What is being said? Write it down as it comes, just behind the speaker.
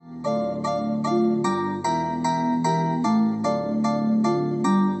What's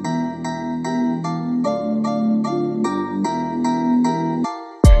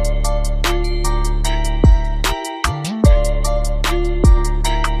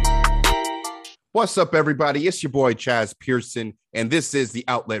up, everybody? It's your boy, Chaz Pearson, and this is the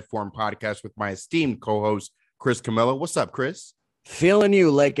Outlet Forum podcast with my esteemed co-host, Chris Camillo. What's up, Chris? Feeling you,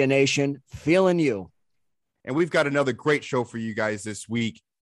 Laker Nation. Feeling you. And we've got another great show for you guys this week.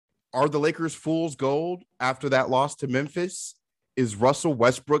 Are the Lakers fool's gold after that loss to Memphis? Is Russell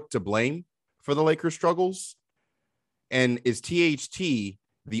Westbrook to blame for the Lakers' struggles? And is THT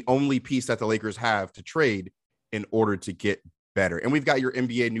the only piece that the Lakers have to trade in order to get better? And we've got your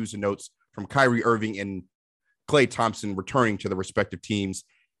NBA news and notes from Kyrie Irving and Klay Thompson returning to the respective teams.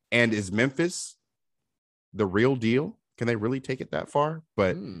 And is Memphis the real deal? Can they really take it that far?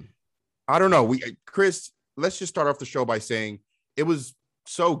 But I don't know. Chris, let's just start off the show by saying it was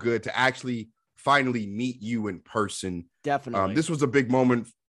so good to actually finally meet you in person. Definitely. This was a big moment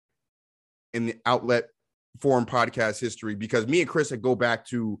in the Outlet Forum podcast history because me and Chris had go back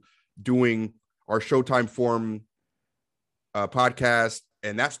to doing our Showtime Forum podcast.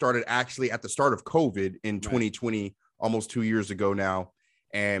 And that started actually at the start of COVID in 2020, almost 2 years ago now.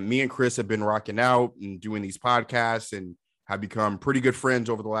 And me and Chris have been rocking out and doing these podcasts and have become pretty good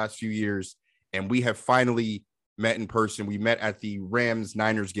friends over the last few years. And we have finally met in person. We met at the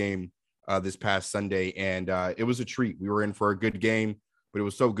Rams-Niners game this past Sunday, and it was a treat. We were in for a good game, but it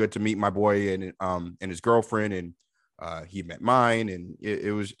was so good to meet my boy and his girlfriend, and he met mine, and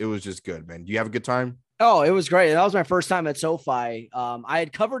it was just good, man. Do you have a good time? Oh, it was great. That was my first time at SoFi. I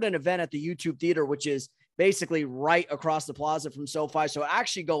had covered an event at the YouTube Theater, which is basically right across the plaza from SoFi. So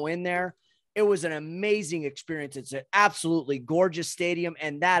actually go in there. It was an amazing experience. It's an absolutely gorgeous stadium,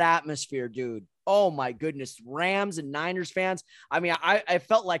 and that atmosphere, dude. Oh my goodness. Rams and Niners fans. I mean, I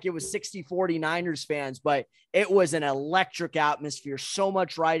felt like it was 60-40 Niners fans, but it was an electric atmosphere. So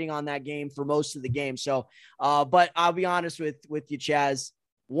much riding on that game for most of the game. So, but I'll be honest with you, Chaz.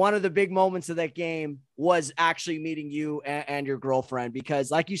 One of the big moments of that game was actually meeting you and your girlfriend, because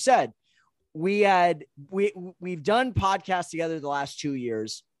like you said, we've done podcasts together the last 2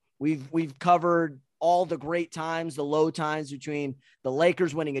 years. We've covered all the great times, the low times between the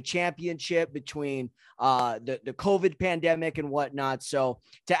Lakers winning a championship, between the COVID pandemic and whatnot. So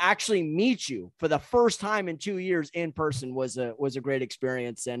to actually meet you for the first time in 2 years in person was a great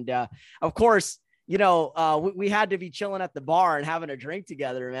experience. And of course, you know, we had to be chilling at the bar and having a drink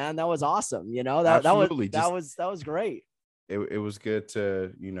together, man. That was awesome. You know, that was great. It was good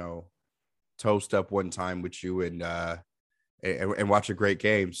to, you know, toast up one time with you and watch a great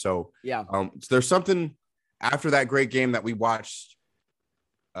game. So yeah, there's something after that great game that we watched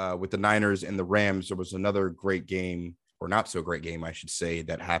with the Niners and the Rams. There was another great game, or not so great game, I should say,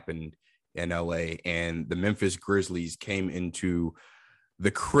 that happened in LA, and the Memphis Grizzlies came into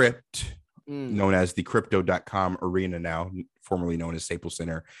the Crypt, known as the Crypto.com Arena now, formerly known as Staples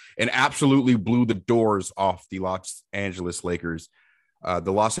Center, and absolutely blew the doors off the Los Angeles Lakers.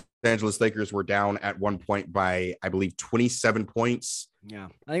 The Los Angeles Lakers were down at one point by, I believe, 27 points. Yeah,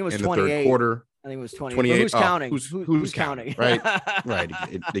 I think it was in 28. The third quarter. I think it was 28. Who's counting? Who's counting? Right.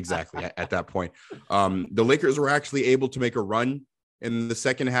 Exactly. At that point, the Lakers were actually able to make a run in the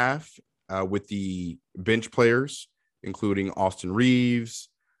second half with the bench players, including Austin Reeves,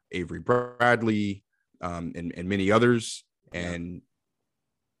 Avery Bradley, and many others. And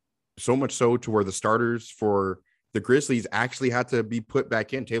so much so to where the starters for the Grizzlies actually had to be put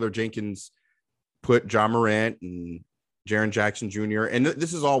back in. Taylor Jenkins put Ja Morant and Jaren Jackson Jr. And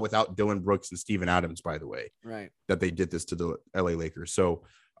this is all without Dylan Brooks and Steven Adams, by the way, right? That they did this to the LA Lakers. So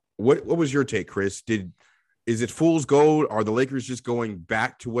what was your take, Chris? Is it fool's gold? Are the Lakers just going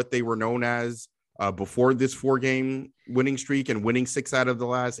back to what they were known as before this 4-game winning streak and winning 6 out of the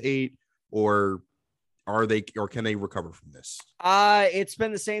last 8? Or can they recover from this? It's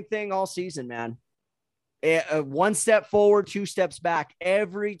been the same thing all season, man. One step forward, 2 steps back.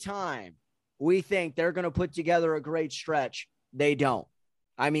 Every time we think they're going to put together a great stretch, they don't.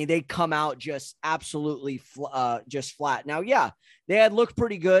 I mean, they come out just absolutely just flat. Now, yeah, they had looked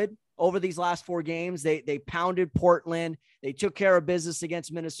pretty good over these last 4 games. They pounded Portland. They took care of business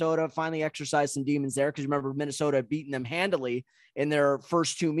against Minnesota, finally exercised some demons there, because remember, Minnesota had beaten them handily in their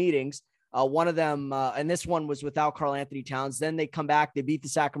first 2 meetings. One of them, and this one was without Karl Anthony Towns. Then they come back. They beat the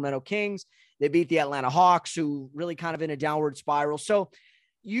Sacramento Kings. They beat the Atlanta Hawks, who really kind of in a downward spiral. So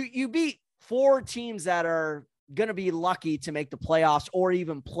you beat 4 teams that are going to be lucky to make the playoffs or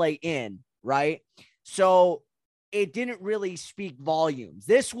even play in, right? So it didn't really speak volumes.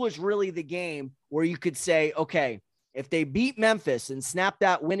 This was really the game where you could say, okay, If they beat Memphis and snap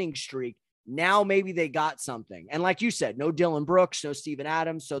that winning streak, now maybe they got something. And like you said, no Dylan Brooks, no Steven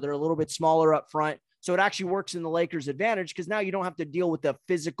Adams. So they're a little bit smaller up front. So it actually works in the Lakers' advantage because now you don't have to deal with the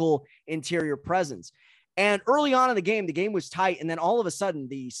physical interior presence. And early on in the game was tight. And then all of a sudden,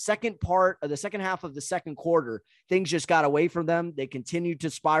 the second half of the second quarter, things just got away from them. They continued to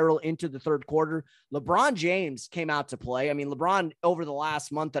spiral into the third quarter. LeBron James came out to play. I mean, LeBron over the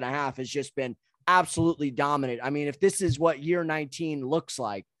last month and a half has just been absolutely dominant. I mean, if this is what year 19 looks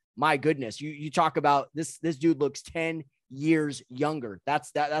like, my goodness, you talk about this dude looks 10 years younger.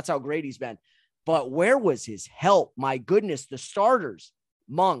 That's how great he's been. But where was his help? My goodness, the starters,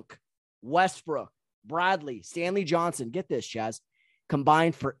 Monk, Westbrook, Bradley, Stanley Johnson, get this, Chaz,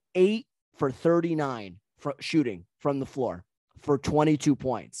 combined for 8 for 39 shooting from the floor for 22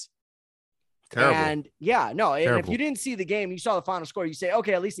 points. Terrible. And yeah, no, and if you didn't see the game, you saw the final score, you say,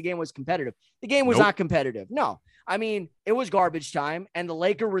 okay, at least the game was competitive. The game was not competitive. No, I mean, it was garbage time, and the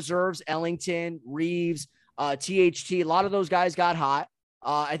Laker reserves, Ellington, Reeves, THT, a lot of those guys got hot.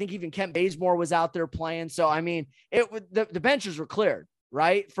 I think even Kent Bazemore was out there playing. So, I mean, the benches were cleared,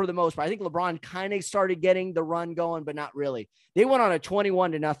 right? For the most part. I think LeBron kind of started getting the run going, but not really. They went on a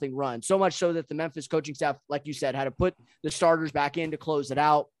 21-0 run, so much so that the Memphis coaching staff, like you said, had to put the starters back in to close it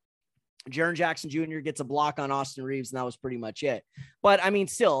out. Jaren Jackson Jr. gets a block on Austin Reeves, and that was pretty much it. But I mean,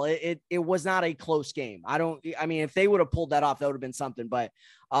 still, it was not a close game. I mean, if they would have pulled that off, that would have been something. But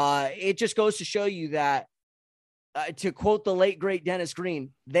it just goes to show you that, to quote the late great Dennis Green,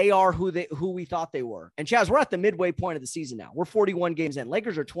 they are who we thought they were. And Chaz, we're at the midway point of the season now. We're 41 games in.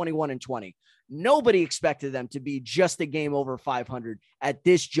 Lakers are 21-20. Nobody expected them to be just a game over 500 at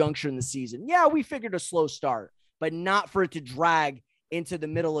this juncture in the season. Yeah, we figured a slow start, but not for it to drag into the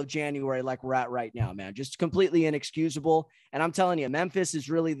middle of January like we're at right now, man. Just completely inexcusable. And I'm telling you, Memphis is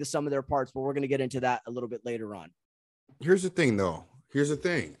really the sum of their parts, but we're going to get into that a little bit later on. Here's the thing, though.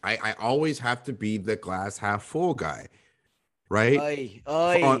 I always have to be the glass half full guy, right?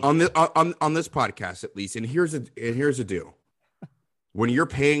 On this podcast, at least. And here's a deal. When you're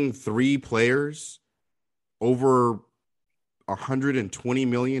paying 3 players over $120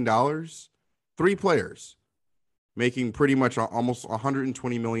 million, 3 players making pretty much almost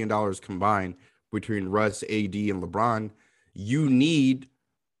 $120 million combined between Russ, AD, and LeBron, you need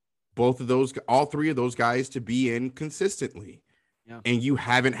all 3 of those guys to be in consistently. Yeah. And you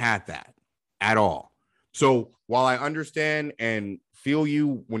haven't had that at all. So while I understand and feel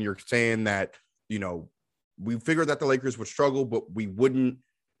you when you're saying that, we figured that the Lakers would struggle, but we wouldn't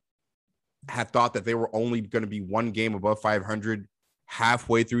have thought that they were only going to be 1 game above 500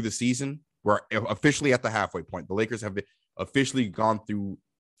 halfway through the season. We're officially at the halfway point. The Lakers have officially gone through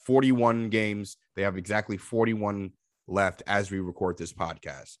 41 games. They have exactly 41 left as we record this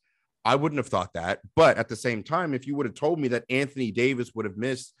podcast. I wouldn't have thought that. But at the same time, if you would have told me that Anthony Davis would have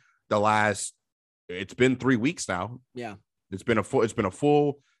missed it's been 3 weeks now. Yeah. It's been a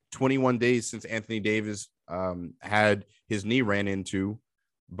full 21 days since Anthony Davis had his knee ran into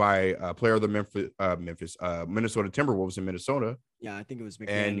by a player of the Minnesota Timberwolves in Minnesota. Yeah, I think it was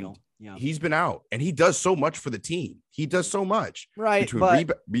McDaniel. And yeah, he's been out, and he does so much for the team. He does so much, right?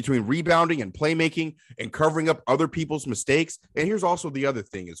 Between rebounding and playmaking and covering up other people's mistakes. And here's also the other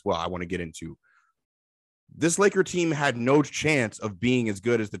thing as well I want to get into. This Laker team had no chance of being as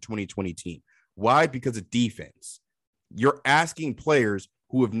good as the 2020 team. Why? Because of defense. You're asking players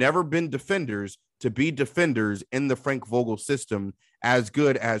who have never been defenders to be defenders in the Frank Vogel system, as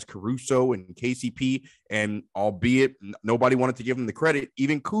good as Caruso and KCP, and albeit nobody wanted to give him the credit,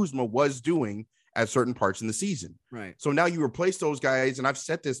 even Kuzma was doing at certain parts in the season. Right. So now you replace those guys, and I've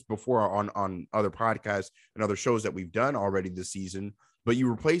said this before on other podcasts and other shows that we've done already this season, but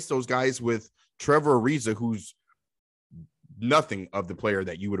you replace those guys with Trevor Ariza, who's nothing of the player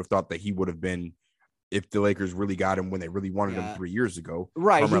that you would have thought that he would have been if the Lakers really got him when they really wanted him 3 years ago.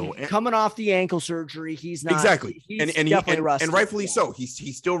 Right. Coming off the ankle surgery, he's not exactly. He's definitely rusty. And rightfully so.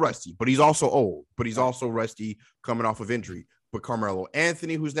 He's still rusty, but he's also old, but he's also rusty coming off of injury. But Carmelo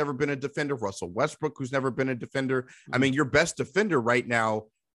Anthony, who's never been a defender, Russell Westbrook, who's never been a defender. I mean, your best defender right now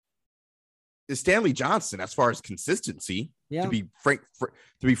is Stanley Johnson as far as consistency. Yeah. To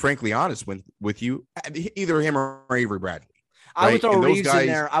be frankly honest with you, either him or Avery Bradley. Right? I would throw Reeves in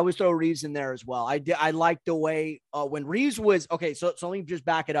there. I would throw Reeves in there as well. I like the way when Reeves was okay. So let me just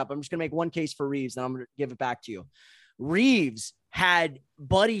back it up. I'm just gonna make one case for Reeves, and I'm gonna give it back to you. Reeves had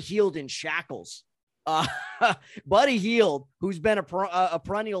Buddy Hield in shackles. Buddy Hield, who's been a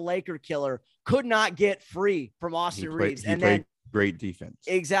perennial Laker killer, could not get free from Austin Reeves. And then great defense.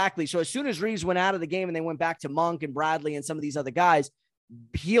 Exactly. So as soon as Reeves went out of the game and they went back to Monk and Bradley and some of these other guys,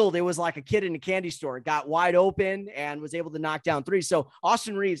 healed. It was like a kid in a candy store. It got wide open and was able to knock down threes. So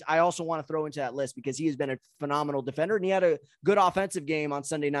Austin Reaves, I also want to throw into that list because he has been a phenomenal defender, and he had a good offensive game on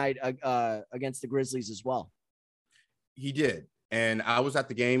Sunday night against the Grizzlies as well. He did. And I was at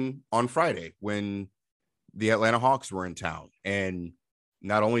the game on Friday when the Atlanta Hawks were in town. And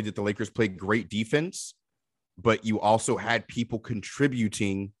not only did the Lakers play great defense, but you also had people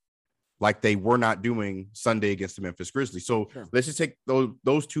contributing like they were not doing Sunday against the Memphis Grizzlies. So let's just take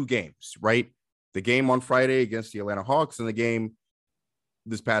those two games, right? The game on Friday against the Atlanta Hawks and the game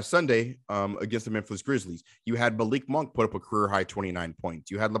this past Sunday against the Memphis Grizzlies. You had Malik Monk put up a career high 29 points.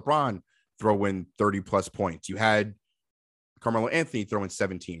 You had LeBron throw in 30 plus points. You had Carmelo Anthony throwing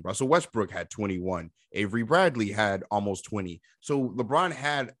 17. Russell Westbrook had 21. Avery Bradley had almost 20. So LeBron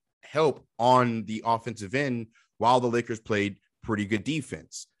had help on the offensive end while the Lakers played pretty good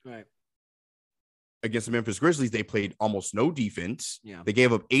defense. Right. Against the Memphis Grizzlies, they played almost no defense. Yeah. They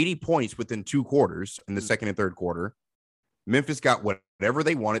gave up 80 points within 2 quarters in the second and third quarter. Memphis got whatever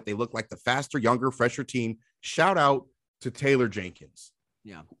they wanted. They looked like the faster, younger, fresher team. Shout out to Taylor Jenkins.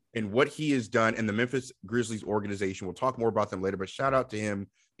 Yeah. And what he has done in the Memphis Grizzlies organization. We'll talk more about them later, but shout out to him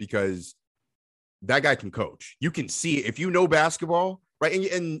because that guy can coach. You can see if you know basketball,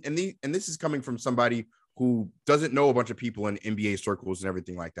 right? And this is coming from somebody who doesn't know a bunch of people in NBA circles and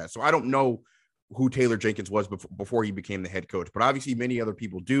everything like that. So I don't know who Taylor Jenkins was before he became the head coach, but obviously many other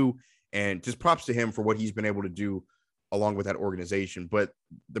people do. And just props to him for what he's been able to do along with that organization. But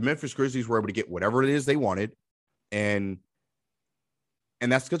the Memphis Grizzlies were able to get whatever it is they wanted. And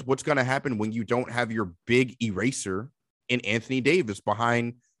that's because what's going to happen when you don't have your big eraser in Anthony Davis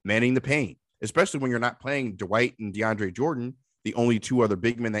behind manning the paint, especially when you're not playing Dwight and DeAndre Jordan, the only 2 other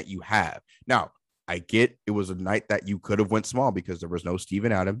big men that you have. Now, I get it was a night that you could have went small because there was no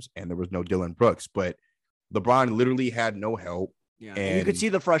Steven Adams and there was no Dylan Brooks, but LeBron literally had no help. Yeah, and you could see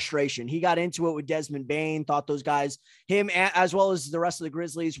the frustration. He got into it with Desmond Bane, thought those guys, him as well as the rest of the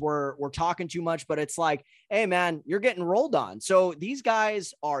Grizzlies were talking too much, but it's like, hey man, you're getting rolled on. So these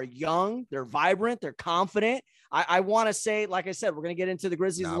guys are young, they're vibrant, they're confident. I want to say, like I said, we're going to get into the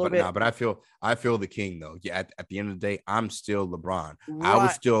Grizzlies a little bit. But I feel the king though. Yeah. At the end of the day, I'm still LeBron.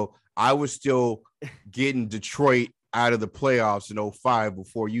 Right. I was still getting Detroit out of the playoffs in 2005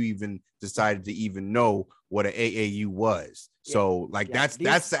 before you even decided to even know what an AAU was. So that's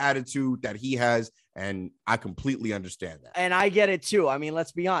the attitude that he has. And I completely understand that. And I get it too. I mean,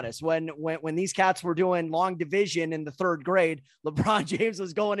 let's be honest. When these cats were doing long division in the 3rd grade, LeBron James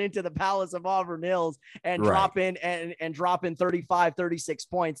was going into the Palace of Auburn Hills and dropping 35, 36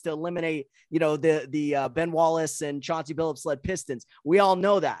 points to eliminate, the Ben Wallace and Chauncey Billups led Pistons. We all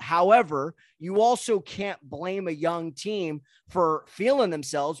know that. However, you also can't blame a young team for feeling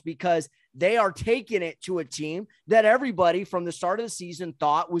themselves because they are taking it to a team that everybody from the start of the season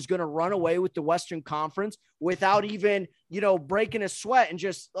thought was going to run away with the Western Conference without even, breaking a sweat and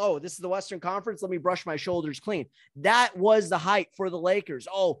just, oh, this is the Western Conference. Let me brush my shoulders clean. That was the hype for the Lakers.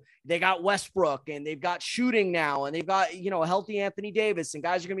 Oh, they got Westbrook and they've got shooting now and they've got, a healthy Anthony Davis and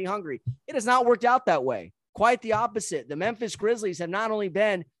guys are going to be hungry. It has not worked out that way. Quite the opposite. The Memphis Grizzlies have not only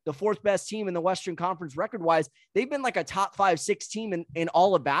been the 4th best team in the Western Conference record-wise, they've been like a top 5-6 team in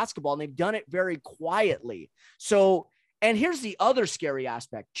all of basketball, and they've done it very quietly. So, and here's the other scary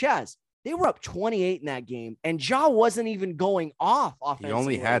aspect. Chaz, they were up 28 in that game, and Ja wasn't even going off offensively. He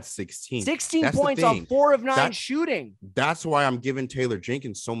only had 16. 16 points on 4 of 9 shooting. That's why I'm giving Taylor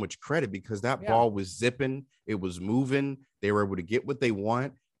Jenkins so much credit because that ball was zipping. It was moving. They were able to get what they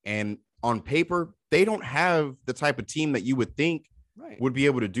want, and on paper, they don't have the type of team that you would think would be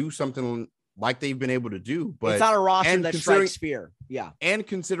able to do something like they've been able to do. But it's not a roster that strikes fear. Yeah. And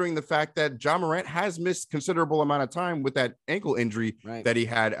considering the fact that Ja Morant has missed considerable amount of time with that ankle injury that he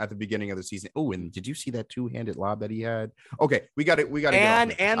had at the beginning of the season. Oh, and did you see that 2-handed lob that he had? Okay, we got it.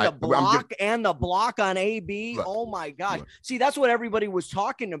 And the block on AB. Oh my gosh. See, that's what everybody was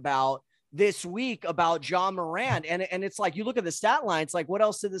talking about this week about Ja Morant. And it's like, you look at the stat line, it's like, what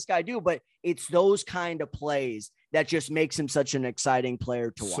else did this guy do? But it's those kind of plays that just makes him such an exciting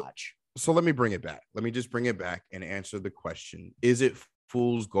player to watch. So let me bring it back. Let me just bring it back and answer the question. Is it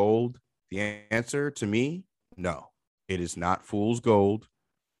fool's gold? The answer to me, no, it is not fool's gold.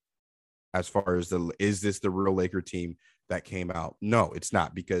 As far as is this the real Laker team that came out? No, it's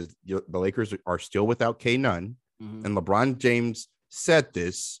not, because the Lakers are still without K Nunn. And LeBron James said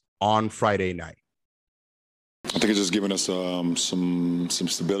this on Friday night. I think it's just giving us some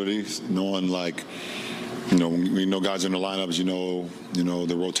stability, knowing we know guys in the lineups,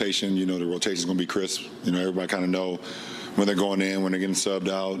 the rotation, the rotation is going to be crisp. Everybody kind of know when they're going in, when they're getting subbed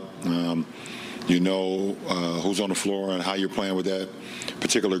out. who's on the floor and how you're playing with that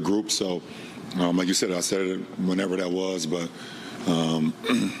particular group. So, like you said, I said it whenever that was, but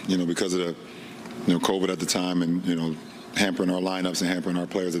because of the COVID at the time and hampering our lineups and hampering our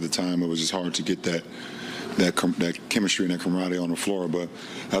players at the time, it was just hard to get that chemistry and that camaraderie on the floor. But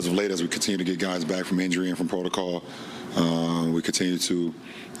as of late, as we continue to get guys back from injury and from protocol, we continue to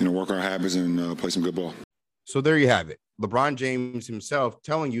work our habits and play some good ball. So there you have it. LeBron James himself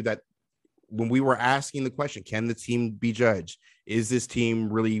telling you that when we were asking the question, can the team be judged? Is this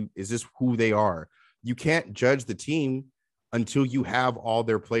who they are? You can't judge the team until you have all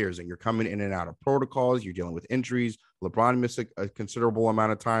their players and you're coming in and out of protocols. You're dealing with injuries. LeBron missed a considerable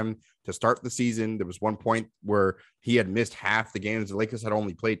amount of time to start the season. There was one point where he had missed half the games. The Lakers had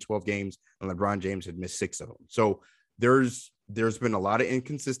only played 12 games and LeBron James had missed 6 of them. So there's been a lot of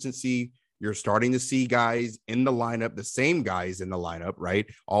inconsistency. You're starting to see guys in the lineup, the same guys in the lineup, right?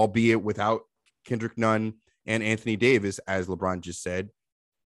 Albeit without Kendrick Nunn and Anthony Davis, as LeBron just said.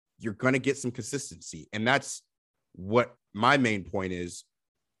 You're going to get some consistency. And that's what my main point is.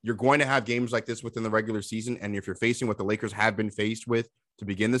 You're going to have games like this within the regular season. And if you're facing what the Lakers have been faced with to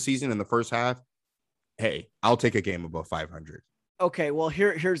begin the season in the first half, hey, I'll take a game above 500. Okay, well,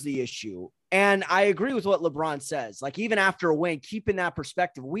 here's the issue. And I agree with what LeBron says. Like, even after a win, keeping that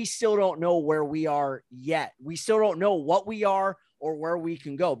perspective, we still don't know where we are yet. We still don't know what we are or where we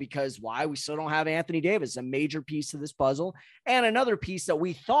can go, because why? We still don't have Anthony Davis, a major piece of this puzzle, and another piece that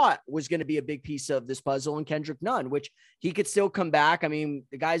we thought was going to be a big piece of this puzzle in Kendrick Nunn, which he could still come back. I mean,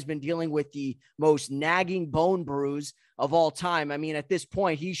 the guy's been dealing with the most nagging bone bruise of all time. I mean, at this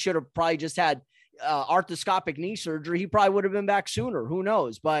point, he should have probably just had arthroscopic knee surgery. He probably would have been back sooner. Who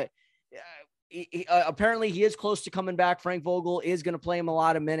knows? But apparently he is close to coming back. Frank Vogel is going to play him a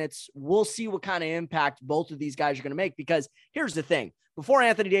lot of minutes. We'll see what kind of impact both of these guys are going to make, because here's the thing. Before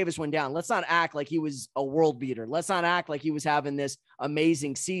Anthony Davis went down, let's not act like he was a world beater. Let's not act like he was having this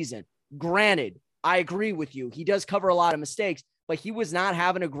amazing season. Granted, I agree with you. He does cover a lot of mistakes, but he was not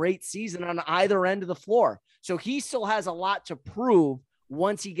having a great season on either end of the floor. So he still has a lot to prove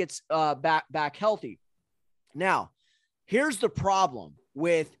once he gets back healthy. Now, here's the problem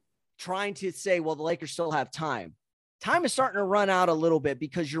with trying to say, well, the Lakers still have time. Time is starting to run out a little bit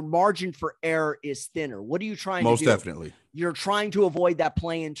because your margin for error is thinner. What are you trying to do? Most definitely. You're trying to avoid that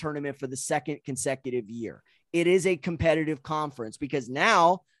play-in tournament for the second consecutive year. It is a competitive conference because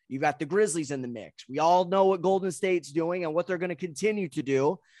now you've got the Grizzlies in the mix. We all know what Golden State's doing and what they're going to continue to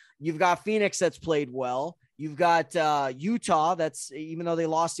do. You've got Phoenix that's played well. You've got Utah. That's, even though they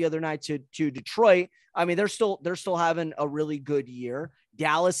lost the other night to Detroit, I mean, they're still having a really good year.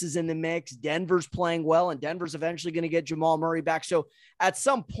 Dallas is in the mix. Denver's playing well, and Denver's eventually going to get Jamal Murray back. So at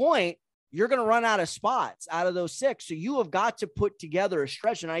some point, you're going to run out of spots out of those 6. So you have got to put together a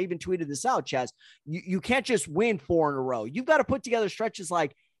stretch. And I even tweeted this out, Chaz. You can't just win 4 in a row. You've got to put together stretches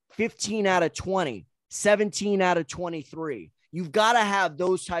like 15 out of 20, 17 out of 23. You've got to have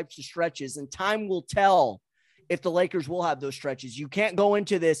those types of stretches, and time will tell if the Lakers will have those stretches. You can't go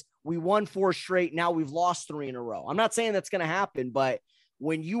into this, we won 4 straight, now we've lost 3 in a row. I'm not saying that's going to happen, but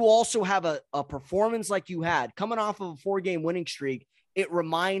when you also have a performance like you had, coming off of a 4-game winning streak, it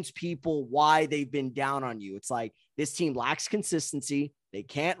reminds people why they've been down on you. It's like, this team lacks consistency. They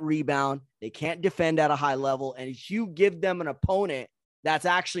can't rebound. They can't defend at a high level. And if you give them an opponent that's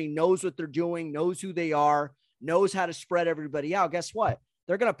actually knows what they're doing, knows who they are, knows how to spread everybody out, guess what?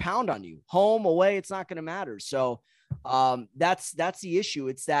 They're going to pound on you. Home, away, it's not going to matter. So that's the issue.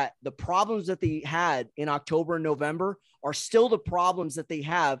 It's that the problems that they had in October and November are still the problems that they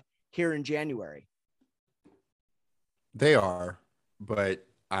have here in January. They are, but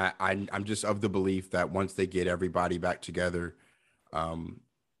I'm just of the belief that once they get everybody back together,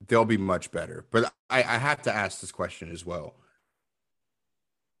 they'll be much better. But I have to ask this question as well.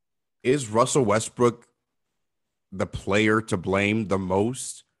 Is Russell Westbrook the player to blame the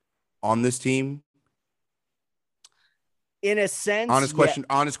most on this team? In a sense,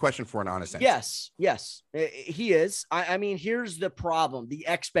 honest question for an honest answer. Yes, he is. I mean, here's the problem: the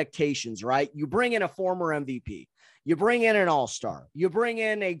expectations, right? You bring in a former MVP, you bring in an all-star, you bring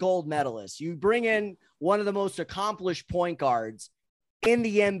in a gold medalist, you bring in one of the most accomplished point guards in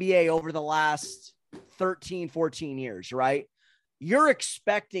the NBA over the last 13, 14 years, right? You're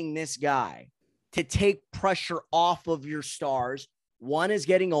expecting this guy to take pressure off of your stars. One is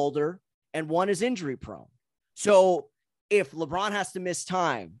getting older and one is injury prone. So if LeBron has to miss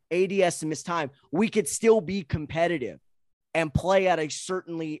time, AD has to miss time, we could still be competitive and play at a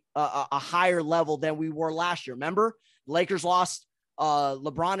certainly a higher level than we were last year. Remember, Lakers lost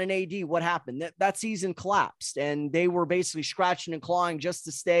LeBron and AD. What happened? That season collapsed, and they were basically scratching and clawing just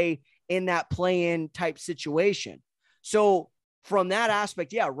to stay in that play-in type situation. So from that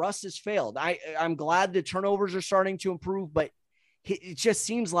aspect, yeah, Russ has failed. I'm glad the turnovers are starting to improve, but it just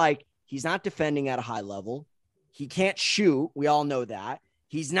seems like he's not defending at a high level. He can't shoot. We all know that.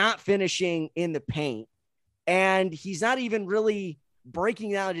 He's not finishing in the paint, and he's not even really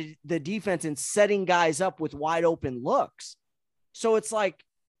breaking out the defense and setting guys up with wide open looks. So it's like,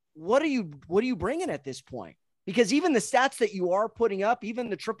 what are you bringing at this point? Because even the stats that you are putting up, even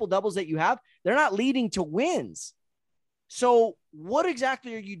the triple doubles that you have, they're not leading to wins. So what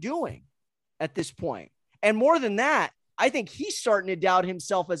exactly are you doing at this point? And more than that, I think he's starting to doubt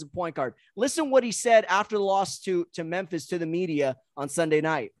himself as a point guard. Listen what he said after the loss to Memphis to the media on Sunday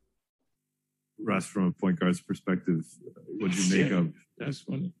night. Russ, from a point guard's perspective, what'd you make of? That's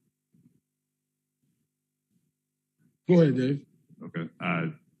funny. Go ahead, Dave. Okay.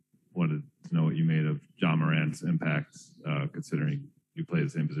 I wanted to know what you made of Ja Morant's impact, considering you play the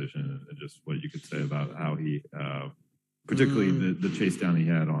same position, and just what you could say about how he, particularly the chase down he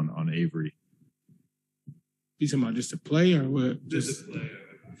had on Avery. You talking about just a play or what? Just a play.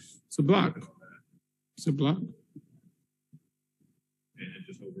 It's a block. It's a block. And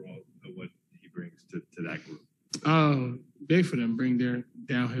just overall, what he brings to that group. Big for them. Bring their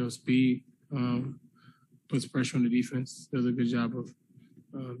downhill speed. Puts pressure on the defense. Does a good job of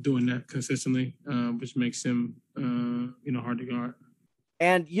doing that consistently, which makes him, hard to guard.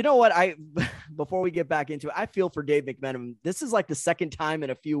 And you know what? Before we get back into it, I feel for Dave McMenamin. This is like the second time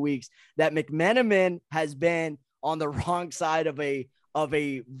in a few weeks that McMenamin has been on the wrong side of a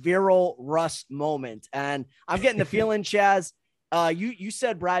viral Russ moment. And I'm getting the feeling, Chaz, you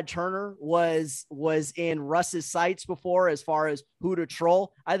said Brad Turner was in Russ's sights before as far as who to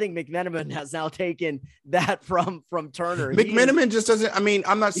troll. I think McMenamin has now taken that from Turner. McMenamin just doesn't. I mean,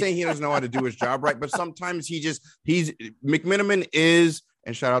 I'm not saying he doesn't know how to do his job right, but sometimes McMenamin is.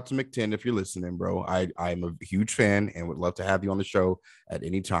 And shout out to McTend if you're listening, bro. I'm a huge fan and would love to have you on the show at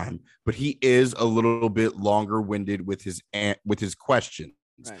any time. But he is a little bit longer-winded with his questions.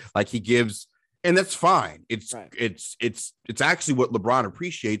 Right. Like he gives, and that's fine. It's actually what LeBron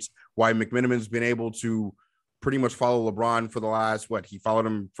appreciates. Why McMenamin's been able to pretty much follow LeBron for the last he followed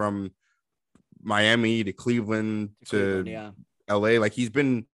him from Miami to Cleveland to LA. Like he's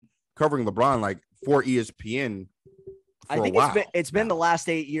been covering LeBron like for ESPN. I think it's been the last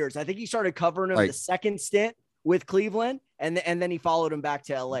 8 years. I think he started covering him the second stint with Cleveland, and then he followed him back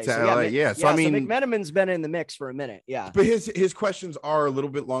to LA. So I mean, McMenamin's been in the mix for a minute. Yeah. But his questions are a little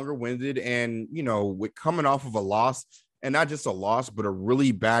bit longer winded, and with coming off of a loss, and not just a loss, but a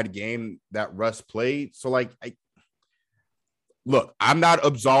really bad game that Russ played. So look, I'm not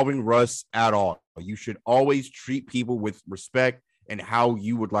absolving Russ at all. You should always treat people with respect and how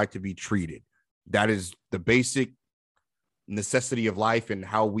you would like to be treated. That is the basic necessity of life and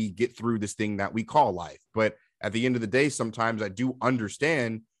how we get through this thing that we call life. But at the end of the day, sometimes I do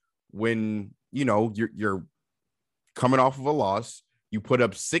understand when you're coming off of a loss, you put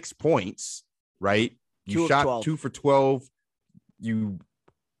up 6 points, right? You shot 2 for 12. You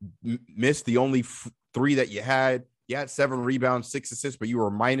missed the only 3 that you had. You had 7 rebounds, 6 assists, but you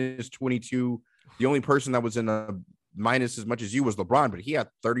were minus 22. The only person that was in a minus as much as you was LeBron, but he had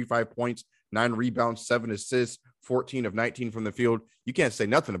 35 points, 9 rebounds, 7 assists, 14 of 19 from the field. You can't say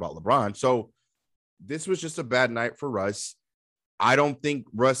nothing about LeBron. So this was just a bad night for Russ. I don't think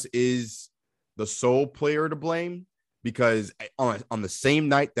Russ is the sole player to blame, because on the same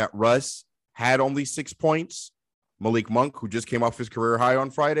night that Russ had only 6 points, Malik Monk, who just came off his career high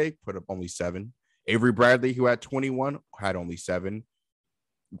on Friday, put up only 7. Avery Bradley, who had 21, had only 7.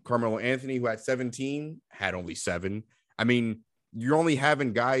 Carmelo Anthony, who had 17, had only 7. I mean, you're only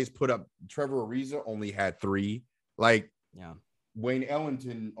having guys put up. Trevor Ariza only had 3. Wayne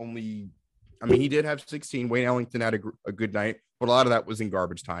Ellington only. I mean, he did have 16. Wayne Ellington had a good night, but a lot of that was in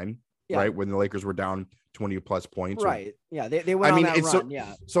garbage time, right? When the Lakers were down 20 plus points, right? They went on that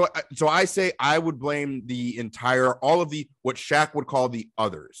run. So I say I would blame all of the what Shaq would call the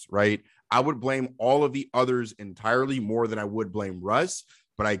others, right? I would blame all of the others entirely more than I would blame Russ.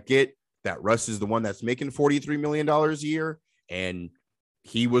 But I get that Russ is the one that's making $43 million a year, and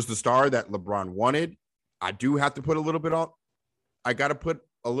he was the star that LeBron wanted. I do have to put I got to put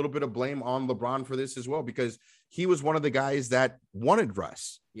a little bit of blame on LeBron for this as well, because he was one of the guys that wanted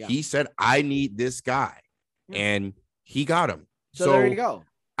Russ. Yeah. He said, I need this guy, and he got him. So there you go.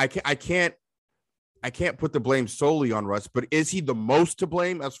 I can't put the blame solely on Russ, but is he the most to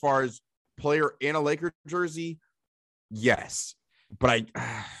blame as far as player in a Laker jersey? Yes. But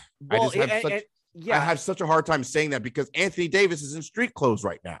I have such a hard time saying that, because Anthony Davis is in street clothes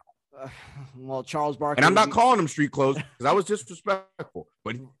right now. Well, Charles Barkley. And I'm not calling him street clothes because I was disrespectful.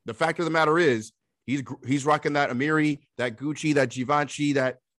 But the fact of the matter is, he's rocking that Amiri, that Gucci, that Givenchy,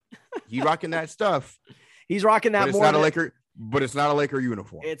 that he's rocking that stuff. He's rocking that. But it's not a Laker. But it's not a Laker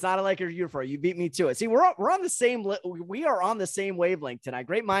uniform. It's not a Laker uniform. You beat me to it. See, we're on the same. We are on the same wavelength tonight.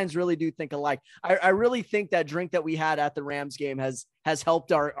 Great minds really do think alike. I really think that drink that we had at the Rams game has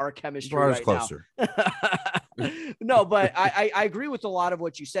helped our chemistry right closer. Now. No, but I agree with a lot of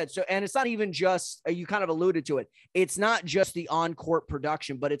what you said. So, and it's not even just, you kind of alluded to it. It's not just the on-court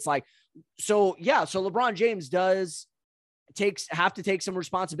production, but it's like, so yeah. So LeBron James have to take some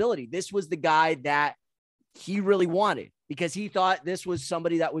responsibility. This was the guy that he really wanted, because he thought this was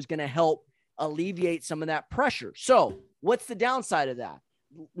somebody that was going to help alleviate some of that pressure. So what's the downside of that?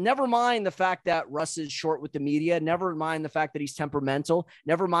 Never mind the fact that Russ is short with the media. Never mind the fact that he's temperamental.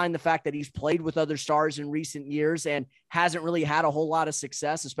 Never mind the fact that he's played with other stars in recent years and hasn't really had a whole lot of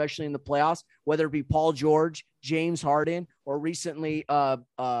success, especially in the playoffs, whether it be Paul George, James Harden, or recently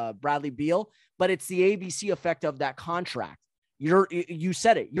Bradley Beal. But it's the ABC effect of that contract. You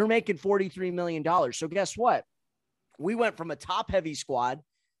said it. You're making $43 million. So guess what? We went from a top-heavy squad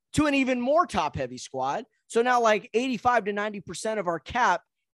to an even more top-heavy squad. So now like 85 to 90% of our cap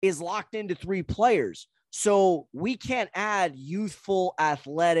is locked into 3 players. So we can't add youthful,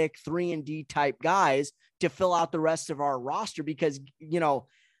 athletic 3-and-D type guys to fill out the rest of our roster because,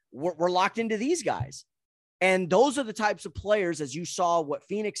 we're locked into these guys. And those are the types of players, as you saw what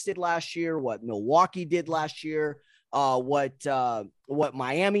Phoenix did last year, what Milwaukee did last year, what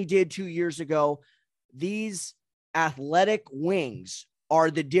Miami did 2 years ago. These athletic wings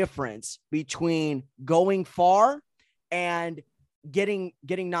are the difference between going far and getting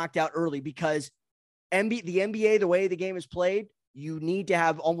knocked out early, because the NBA, the way the game is played, you need to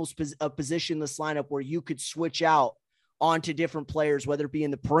have almost a positionless lineup where you could switch out onto different players, whether it be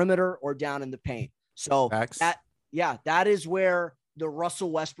in the perimeter or down in the paint. So that is where the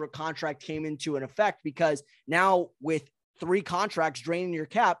Russell Westbrook contract came into an effect, because now with 3 contracts draining your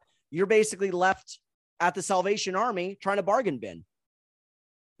cap, you're basically left at the Salvation Army trying to bargain bin.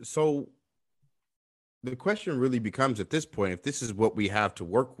 So the question really becomes at this point, if this is what we have to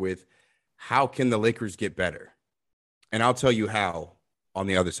work with, how can the Lakers get better? And I'll tell you how on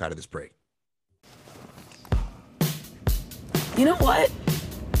the other side of this break. You know what?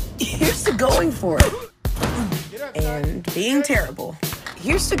 Here's to going for it. And being terrible.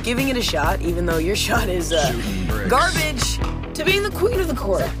 Here's to giving it a shot, even though your shot is garbage. To being the queen of the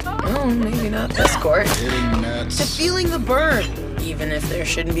court. Oh, maybe not this court. To feeling the burn, even if there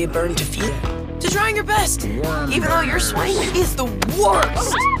shouldn't be a burn to feel. To trying your best, even though your swing is the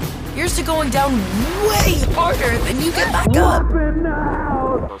worst. Here's to going down way harder than you get back up.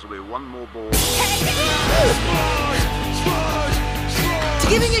 Possibly one more ball. To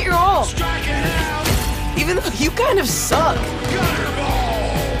giving it your all. Even though you kind of suck.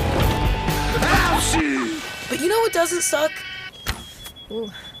 But you know what doesn't suck?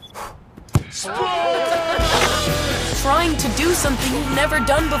 Trying to do something you've never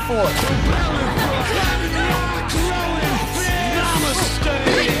done before.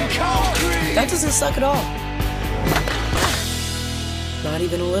 That doesn't suck at all. Not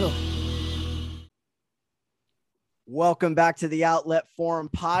even a little. Welcome back to the Outlet Forum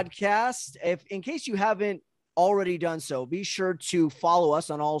podcast. In case you haven't already done so, be sure to follow us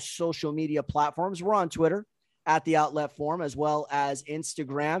on all social media platforms. We're on Twitter at the Outlet Forum, as well as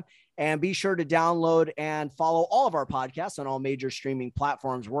Instagram. And be sure to download and follow all of our podcasts on all major streaming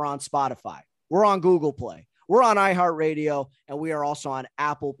platforms. We're on Spotify. We're on Google Play. We're on iHeartRadio. And we are also on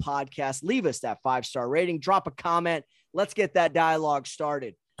Apple Podcasts. Leave us that 5-star rating. Drop a comment. Let's get that dialogue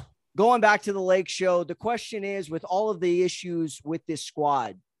started. Going back to the Lake Show, the question is, with all of the issues with this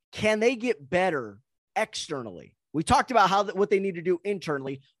squad, can they get better externally? We talked about what they need to do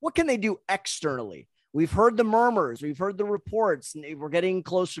internally. What can they do externally? We've heard the murmurs. We've heard the reports. We're getting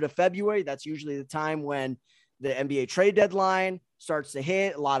closer to February. That's usually the time when the NBA trade deadline starts to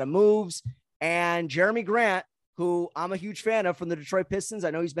hit, a lot of moves. And Jeremy Grant, who I'm a huge fan of from the Detroit Pistons.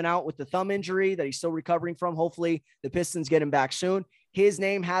 I know he's been out with the thumb injury that he's still recovering from. Hopefully the Pistons get him back soon. His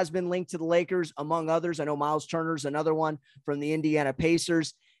name has been linked to the Lakers, among others. I know Miles Turner's another one from the Indiana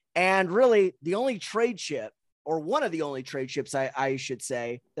Pacers. And really the only trade chip, or one of the only trade chips, I should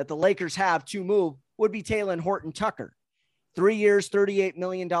say, that the Lakers have to move would be Talen Horton-Tucker. 3 years, $38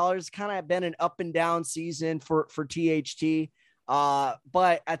 million. Kind of been an up and down season for THT.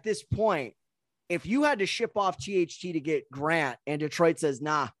 But at this point, if you had to ship off THT to get Grant and Detroit says,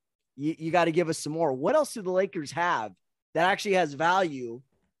 nah, you got to give us some more, what else do the Lakers have that actually has value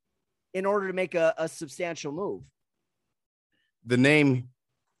in order to make a substantial move? The name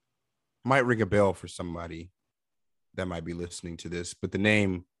might ring a bell for somebody that might be listening to this, but the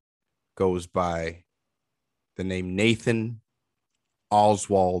name goes by the name Nathan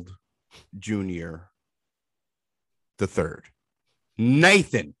Oswald Jr. the third.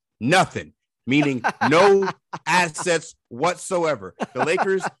 Nathan, nothing, meaning no assets whatsoever. The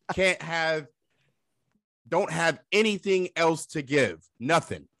Lakers don't have anything else to give.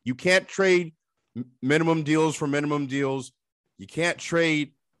 Nothing. You can't trade minimum deals for minimum deals. You can't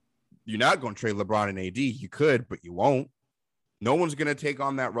trade. You're not going to trade LeBron and AD. You could, but you won't. No one's going to take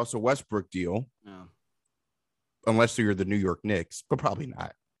on that Russell Westbrook deal. No. Unless you're the New York Knicks, but probably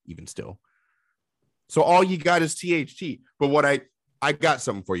not even still. So all you got is THT. But what I got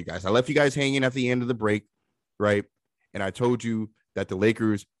something for you guys. I left you guys hanging at the end of the break, right? And I told you that the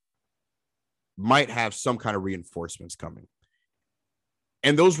Lakers might have some kind of reinforcements coming.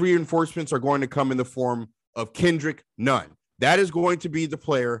 And those reinforcements are going to come in the form of Kendrick Nunn. That is going to be the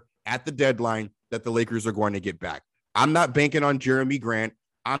player at the deadline that the Lakers are going to get back. I'm not banking on Jeremy Grant.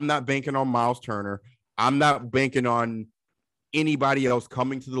 I'm not banking on Miles Turner. I'm not banking on anybody else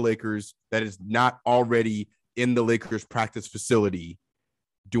coming to the Lakers that is not already in the Lakers practice facility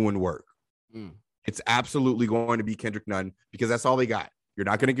doing work. It's absolutely going to be Kendrick Nunn because that's all they got. You're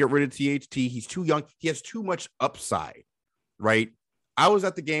not going to get rid of THT. He's too young. He has too much upside, right? I was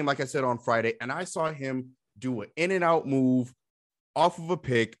at the game, like I said, on Friday, and I saw him do an in and out move off of a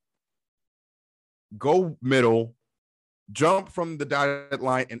pick, go middle, jump from the dotted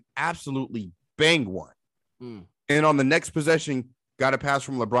line, and absolutely bang one. And on the next possession, got a pass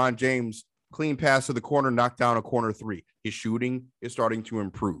from LeBron James, clean pass to the corner, knocked down a corner three. His shooting is starting to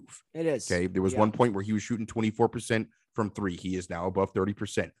improve. It is. Okay. There was one point where he was shooting 24% from three. He is now above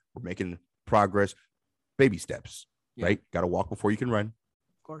 30%. We're making progress, baby steps, right? Got to walk before you can run.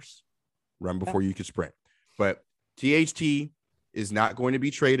 Of course. Run before you can sprint. But THT is not going to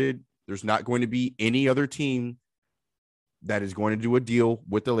be traded. There's not going to be any other team that is going to do a deal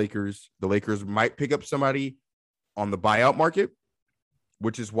with the Lakers. The Lakers might pick up somebody on the buyout market,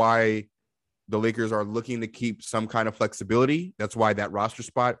 which is why the Lakers are looking to keep some kind of flexibility. That's why that roster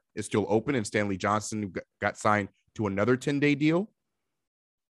spot is still open, and Stanley Johnson got signed to another 10-day deal.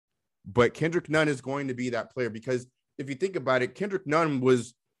 But Kendrick Nunn is going to be that player because if you think about it, Kendrick Nunn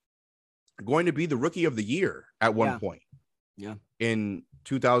was going to be the rookie of the year at one point in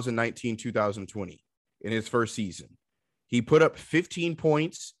 2019, 2020 in his first season. He put up 15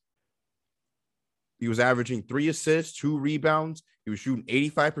 points. He was averaging 3 assists, 2 rebounds. He was shooting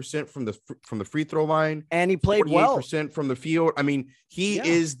 85% from the free throw line. And he played 48% from the field. I mean, he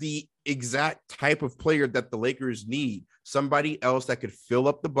is the exact type of player that the Lakers need. Somebody else that could fill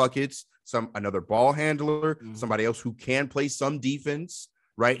up the buckets, another ball handler, somebody else who can play some defense,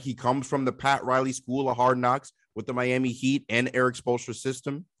 right? He comes from the Pat Riley School of Hard Knocks with the Miami Heat and Eric Spoelstra's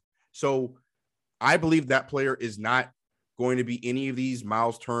system. So I believe that player is not going to be any of these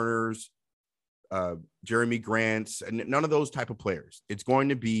Miles Turners, Jeremy Grants, and none of those type of players. It's going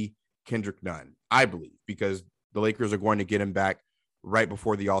to be Kendrick Nunn, I believe, because the Lakers are going to get him back right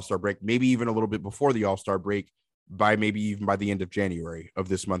before the All-Star break, maybe even a little bit before the All-Star break, maybe even by the end of January of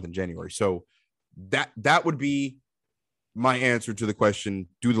this month in January. So that would be my answer to the question,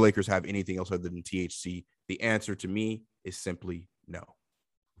 do the Lakers have anything else other than THC? The answer to me is simply no.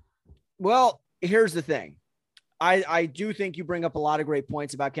 Well, here's the thing. I do think you bring up a lot of great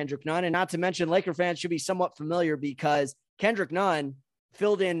points about Kendrick Nunn, and not to mention Laker fans should be somewhat familiar because Kendrick Nunn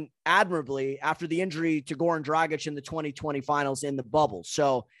filled in admirably after the injury to Goran Dragic in the 2020 finals in the bubble.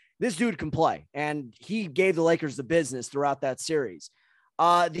 So this dude can play, and he gave the Lakers the business throughout that series.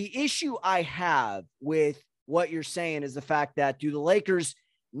 The issue I have with what you're saying is the fact that do the Lakers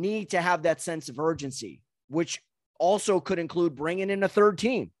need to have that sense of urgency, which also could include bringing in a third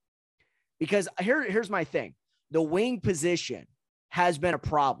team? Because here's my thing. The wing position has been a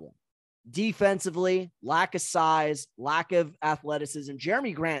problem defensively, lack of size, lack of athleticism.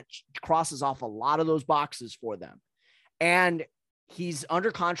 Jeremy Grant crosses off a lot of those boxes for them. And he's under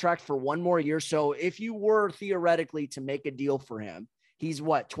contract for 1 more year. So if you were theoretically to make a deal for him, he's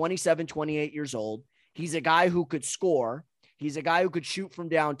 27, 28 years old. He's a guy who could score. He's a guy who could shoot from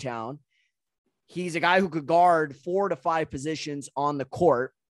downtown. He's a guy who could guard 4 to 5 positions on the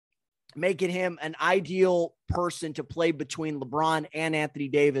court, making him an ideal person to play between LeBron and Anthony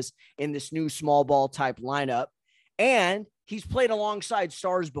Davis in this new small ball type lineup. And he's played alongside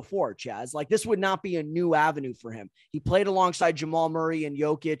stars before, Chaz. Like, this would not be a new avenue for him. He played alongside Jamal Murray and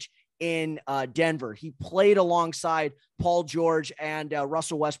Jokic in Denver. He played alongside Paul George and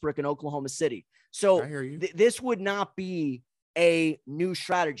Russell Westbrook in Oklahoma City. So this would not be a new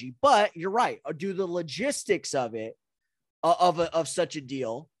strategy, but you're right. Do the logistics of it of such a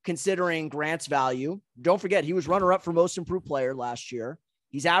deal, considering Grant's value. Don't forget, he was runner-up for most improved player last year.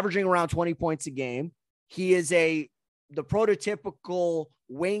 He's averaging around 20 points a game. He is the prototypical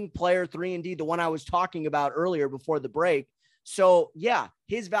wing player, 3-and-D, the one I was talking about earlier before the break. So yeah,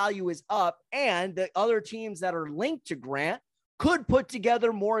 his value is up, and the other teams that are linked to Grant could put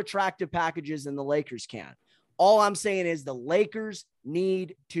together more attractive packages than the Lakers can. All I'm saying is the Lakers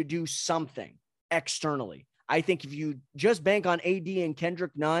need to do something externally. I think if you just bank on AD and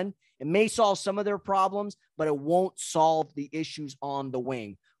Kendrick Nunn, it may solve some of their problems, but it won't solve the issues on the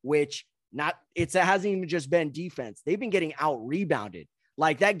wing, which it hasn't even just been defense. They've been getting out rebounded.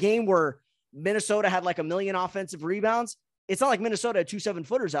 Like that game where Minnesota had like 1 million offensive rebounds. It's not like Minnesota had 2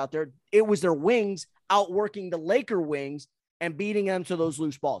 7-footers out there. It was their wings outworking the Laker wings and beating them to those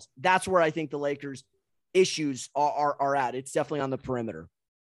loose balls. That's where I think the Lakers issues are at. It's definitely on the perimeter.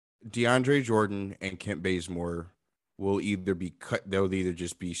 DeAndre Jordan and Kent Bazemore will either be cut. They'll either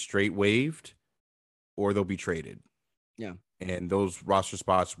just be straight waived or they'll be traded. Yeah. And those roster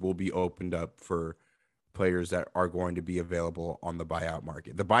spots will be opened up for players that are going to be available on the buyout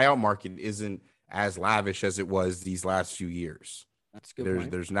market. The buyout market isn't as lavish as it was these last few years. That's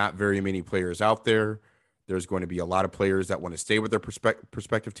good. There's not very many players out there. There's going to be a lot of players that want to stay with their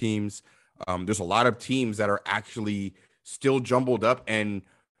prospective teams. There's a lot of teams that are actually still jumbled up and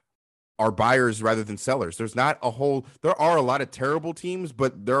are buyers rather than sellers. There are a lot of terrible teams,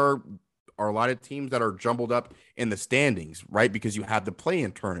 but there are a lot of teams that are jumbled up in the standings, right? Because you have the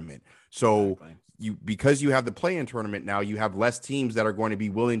play-in tournament. So because you have the play-in tournament now, you have less teams that are going to be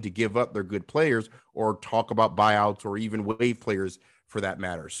willing to give up their good players or talk about buyouts or even waive players for that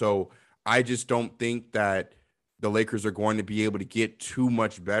matter. So I just don't think that the Lakers are going to be able to get too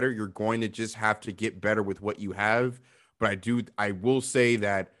much better. You're going to just have to get better with what you have. But I will say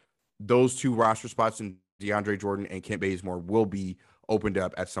that those 2 roster spots in DeAndre Jordan and Kent Bazemore will be opened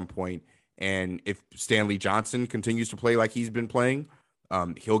up at some point. And if Stanley Johnson continues to play like he's been playing,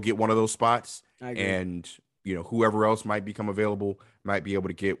 he'll get one of those spots. And, whoever else might become available might be able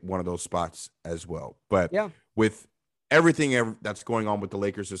to get one of those spots as well. But with everything that's going on with the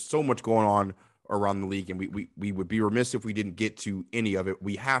Lakers, there's so much going on around the league, and we would be remiss if we didn't get to any of it.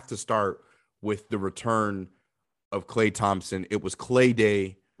 We have to start with the return of Klay Thompson. It was Klay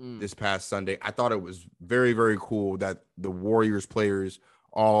Day this past Sunday. I thought it was very, very cool that the Warriors players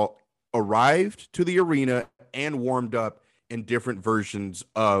all arrived to the arena and warmed up in different versions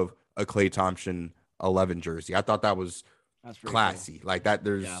of a Klay Thompson 11 jersey. I thought that was classy. Cool. Like that,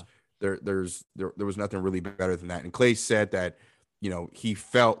 there was nothing really better than that. And Klay said that, he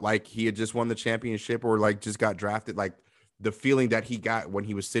felt like he had just won the championship or like just got drafted. Like the feeling that he got when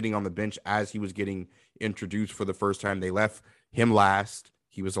he was sitting on the bench as he was getting introduced for the first time. They left him last.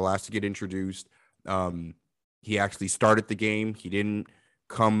 He was the last to get introduced. He actually started the game. He didn't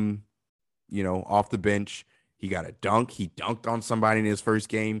come, off the bench. He got a dunk. He dunked on somebody in his first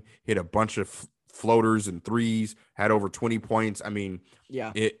game, hit a bunch of floaters and threes, had over 20 points. I mean,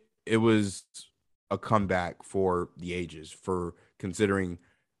 it was a comeback for the ages, for considering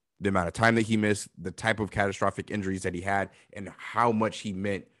the amount of time that he missed, the type of catastrophic injuries that he had, and how much he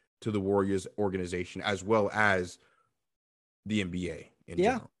meant to the Warriors organization as well as the NBA in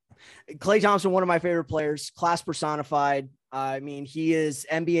general. Klay Thompson, one of my favorite players, class personified. I mean, he is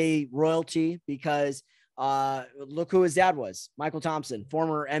NBA royalty because look who his dad was. Michael Thompson,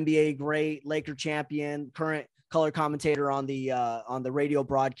 former NBA great, Laker champion, current color commentator on the radio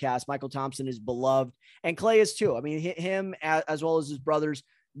broadcast. Michael Thompson is beloved, and Klay is too. I mean, him as well as his brothers,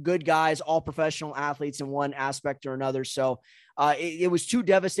 good guys, all professional athletes in one aspect or another. So it was 2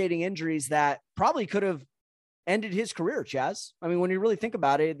 devastating injuries that probably could have ended his career, Chaz. I mean, when you really think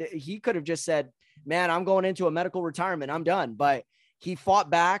about it, he could have just said, man, I'm going into a medical retirement. I'm done. But he fought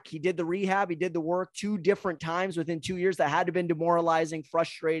back. He did the rehab. He did the work 2 different times within 2 years that had to have been demoralizing,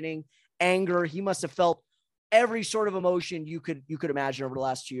 frustrating, anger. He must have felt every sort of emotion you could imagine over the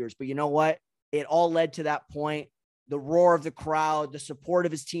last 2 years. But you know what? It all led to that point. The roar of the crowd, the support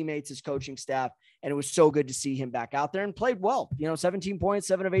of his teammates, his coaching staff. And it was so good to see him back out there and played well. 17 points,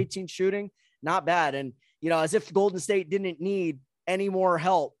 7 of 18 shooting, not bad. And, as if Golden State didn't need any more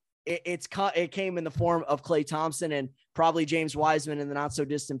help, it came in the form of Klay Thompson and probably James Wiseman in the not so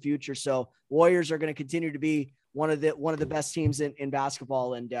distant future. So Warriors are going to continue to be one of the best teams in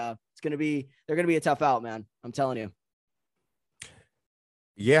basketball. And they're going to be a tough out, man. I'm telling you.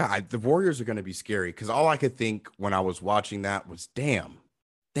 Yeah, the Warriors are going to be scary because all I could think when I was watching that was, damn,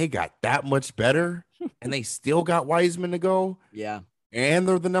 they got that much better and they still got Wiseman to go. Yeah. And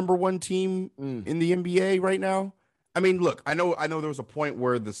they're the number 1 team in the NBA right now. I mean, look, I know there was a point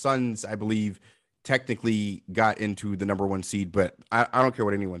where the Suns, I believe, technically got into the number 1 seed, but I don't care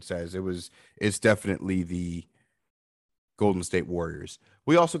what anyone says. It's definitely the Golden State Warriors.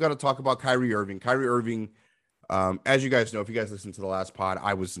 We also got to talk about Kyrie Irving. Kyrie Irving, as you guys know, if you guys listened to the last pod,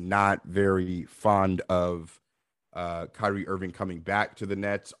 I was not very fond of Kyrie Irving coming back to the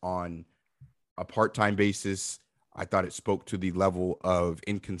Nets on a part-time basis. I thought it spoke to the level of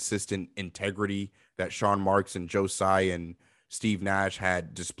inconsistent integrity that Sean Marks and Joe Tsai and Steve Nash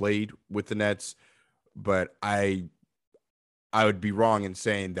had displayed with the Nets. But I would be wrong in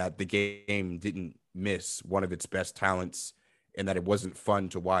saying that the game didn't miss one of its best talents and that it wasn't fun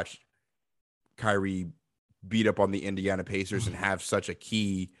to watch Kyrie beat up on the Indiana Pacers and have such a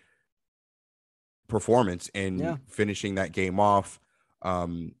key performance in finishing that game off.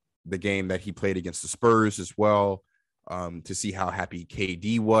 The game that he played against the Spurs as well, to see how happy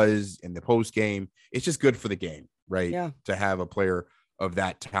KD was in the post game. It's just good for the game, right? Yeah. To have a player of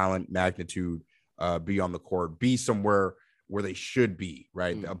that talent magnitude be on the court, be somewhere where they should be,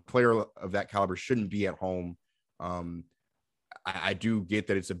 right? A player of that caliber shouldn't be at home. I do get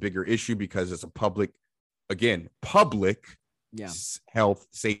that it's a bigger issue because it's a public health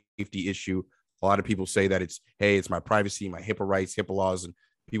safety issue. A lot of people say that it's my privacy, my HIPAA rights, HIPAA laws, and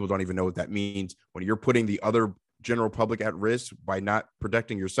people don't even know what that means. When you're putting the other general public at risk by not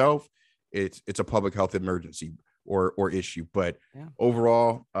protecting yourself, it's a public health emergency or issue. But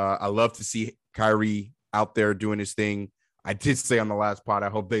overall, I love to see Kyrie out there doing his thing. I did say on the last pod, I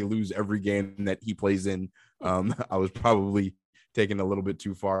hope they lose every game that he plays in. I was probably taking a little bit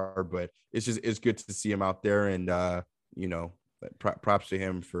too far, but it's good to see him out there, and props to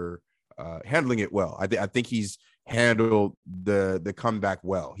him for handling it well. I think he's handled the comeback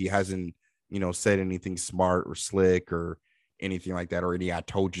well. He hasn't said anything smart or slick or anything like that, or any "I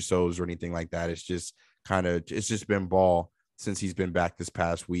told you so's" or anything like that. It's just been ball since he's been back this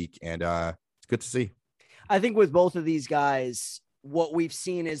past week, and it's good to see. I think with both of these guys, what we've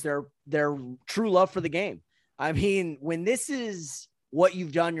seen is their true love for the game. I mean, when this is what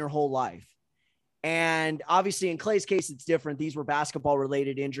you've done your whole life, and obviously in Klay's case, it's different. These were basketball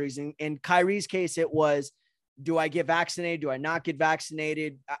related injuries. In Kyrie's case, it was, do I get vaccinated? Do I not get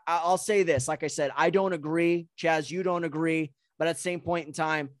vaccinated? I'll say this, like I said, I don't agree. Chaz, you don't agree. But at the same point in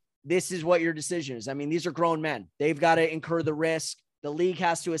time, this is what your decision is. I mean, these are grown men. They've got to incur the risk. The league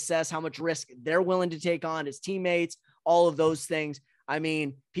has to assess how much risk they're willing to take on as teammates, all of those things. I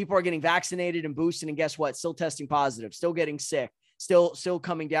mean, people are getting vaccinated and boosted, and guess what? Still testing positive, still getting sick, still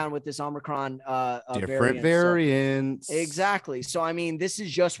coming down with this Omicron different variants. So, exactly. So, I mean, this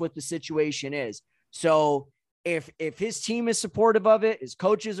is just what the situation is. So if his team is supportive of it, his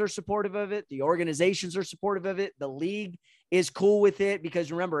coaches are supportive of it, the organizations are supportive of it, the league is cool with it,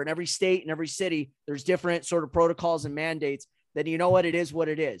 because remember, in every state and every city, there's different sort of protocols and mandates. Then you know what it is.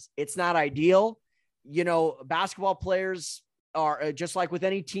 It's not ideal. Basketball players are just like with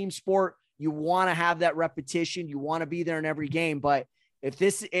any team sport. You want to have that repetition. You want to be there in every game. But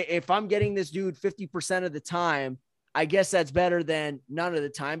if I'm getting this dude 50% of the time, I guess that's better than none of the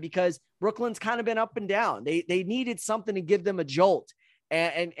time, because Brooklyn's kind of been up and down. They needed something to give them a jolt.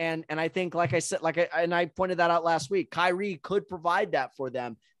 And I think, like I said, and I pointed that out last week, Kyrie could provide that for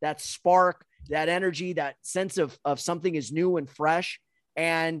them, that spark, that energy, that sense of something is new and fresh.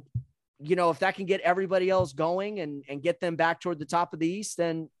 And, if that can get everybody else going and get them back toward the top of the East,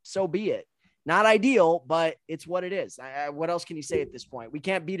 then so be it. Not ideal, but it's what it is. What else can you say at this point? We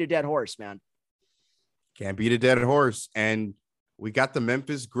can't beat a dead horse, man. Can't beat a dead horse. And we got the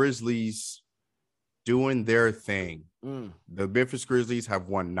Memphis Grizzlies doing their thing. The Memphis Grizzlies have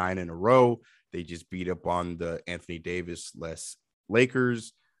won 9 in a row. They just beat up on the Anthony Davis-less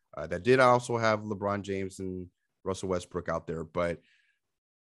Lakers. That did also have LeBron James and Russell Westbrook out there. But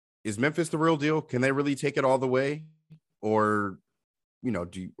is Memphis the real deal? Can they really take it all the way? Or,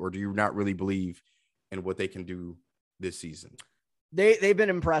 do you not really believe in what they can do this season? They've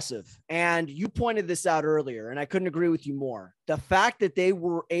been impressive. And you pointed this out earlier, and I couldn't agree with you more. The fact that they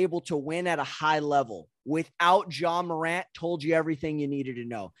were able to win at a high level without Ja Morant told you everything you needed to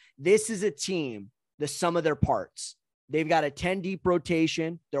know. This is a team, the sum of their parts. They've got a 10 deep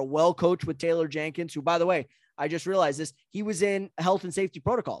rotation. They're well coached with Taylor Jenkins, who, by the way, I just realized this. He was in health and safety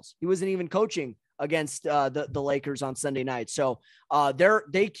protocols. He wasn't even coaching against the Lakers on Sunday night. So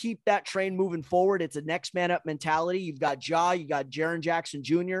they keep that train moving forward. It's a next man up mentality. You've got Ja, you got Jaren Jackson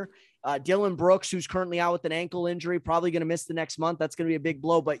Jr., Dylan Brooks, who's currently out with an ankle injury, probably going to miss the next month. That's going to be a big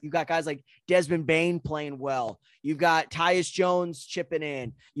blow. But you've got guys like Desmond Bane playing well. You've got Tyus Jones chipping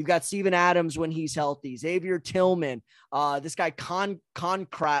in. You've got Steven Adams when he's healthy. Xavier Tillman, this guy Contrin,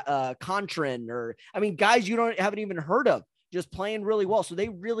 guys you haven't even heard of, just playing really well. So they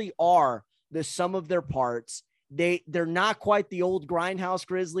really are the sum of their parts. They're not quite the old grindhouse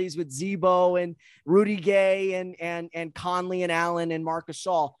Grizzlies with Zebo and Rudy Gay and Conley and Allen and Marc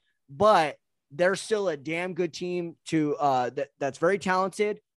Gasol, but they're still a damn good team that's very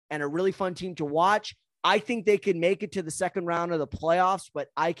talented and a really fun team to watch. I think they could make it to the second round of the playoffs, but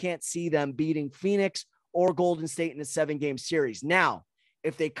I can't see them beating Phoenix or Golden State in a 7-game series. Now,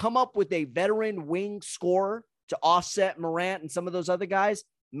 if they come up with a veteran wing scorer to offset Morant and some of those other guys,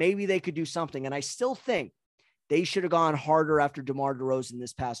 maybe they could do something. And I still think they should have gone harder after DeMar DeRozan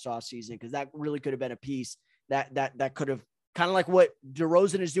this past offseason, because that really could have been a piece that could have, kind of like what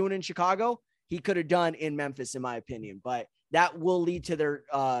DeRozan is doing in Chicago, he could have done in Memphis, in my opinion. But that will lead to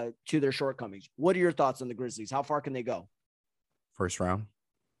their shortcomings. What are your thoughts on the Grizzlies? How far can they go? First round.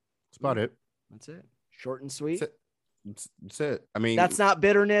 That's about it. That's it. Short and sweet. That's it. I mean, that's not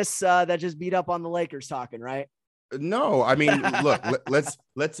bitterness that just beat up on the Lakers talking, right? No, I mean, look, let's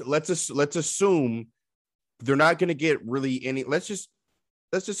assume they're not going to get really any. Let's just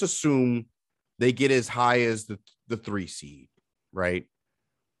assume they get as high as the 3 seed, right?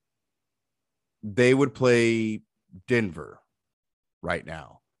 They would play Denver right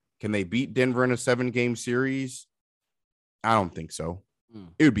now. Can they beat Denver in a 7-game series? I don't think so.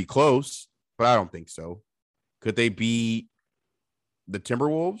 It would be close, but I don't think so. Could they beat the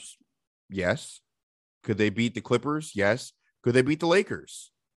Timberwolves? Yes. Could they beat the Clippers? Yes. Could they beat the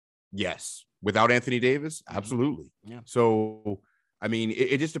Lakers? Yes. Without Anthony Davis? Absolutely. Yeah. So, I mean,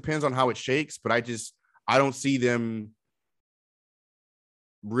 it just depends on how it shakes, but I don't see them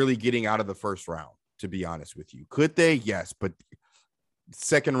really getting out of the first round, to be honest with you. Could they? Yes, but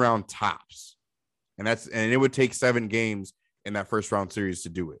second round tops. And it would take 7 games in that first round series to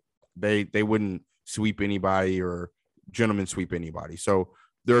do it. They wouldn't sweep anybody or gentlemen sweep anybody. So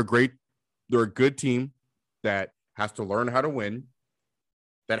they're a good team that has to learn how to win,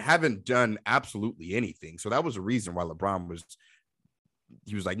 that haven't done absolutely anything. So that was the reason why LeBron was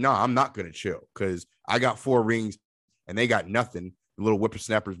like, no, I'm not going to chill, because I got 4 rings and they got nothing. The little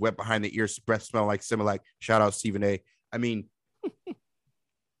whippersnappers wet behind the ears, breath smell like Similac. Shout out Stephen A. I mean,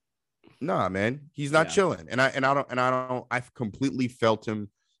 nah, man, he's not chilling. And I completely felt him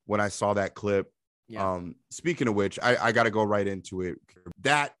when I saw that clip. Yeah. Speaking of which, I got to go right into it.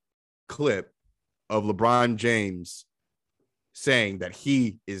 That clip of LeBron James saying that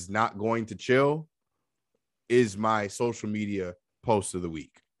he is not going to chill is my social media post of the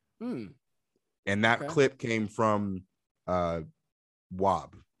week. And that clip came from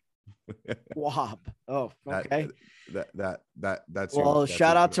Wob. Wob. Oh, okay. That's well,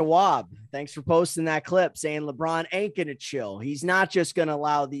 shout out to Wob. Thanks for posting that clip saying LeBron ain't gonna chill. He's not just gonna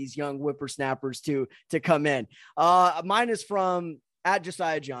allow these young whippersnappers to come in. Mine is from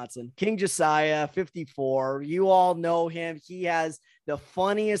 @JosiahJohnson, King Josiah 54. You all know him. He has the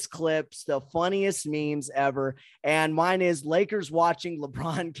funniest clips, the funniest memes ever. And mine is Lakers watching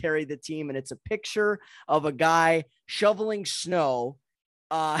LeBron carry the team. And it's a picture of a guy shoveling snow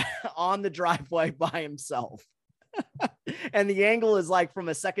on the driveway by himself. And the angle is like from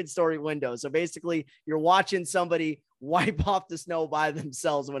a 2nd-story window. So basically you're watching somebody wipe off the snow by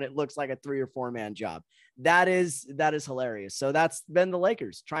themselves when it looks like a 3 or 4-man job. That is hilarious. So that's been the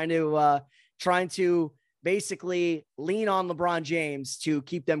Lakers trying to basically lean on LeBron James to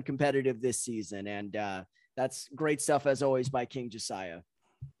keep them competitive this season. And that's great stuff, as always, by King Josiah.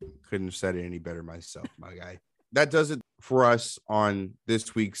 Couldn't have said it any better myself, my guy. That does it for us on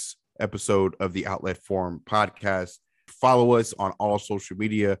this week's episode of the Outlet Forum podcast. Follow us on all social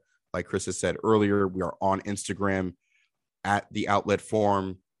media. Like Chris has said earlier, we are on Instagram at the Outlet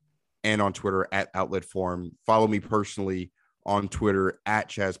Forum and on Twitter at Outlet Forum. Follow me personally on Twitter at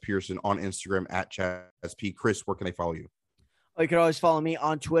Chaz Pearson, on Instagram at Chaz P. Chris, where can they follow you? You can always follow me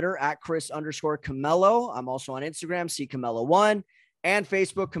on Twitter at Chris_Camello. I'm also on Instagram, CCamello1, and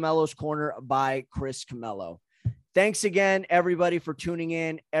Facebook, Camello's Corner by Chris Camello. Thanks again, everybody, for tuning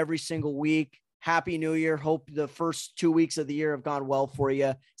in every single week. Happy New Year. Hope the first 2 weeks of the year have gone well for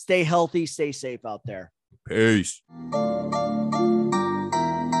you. Stay healthy, stay safe out there. Peace.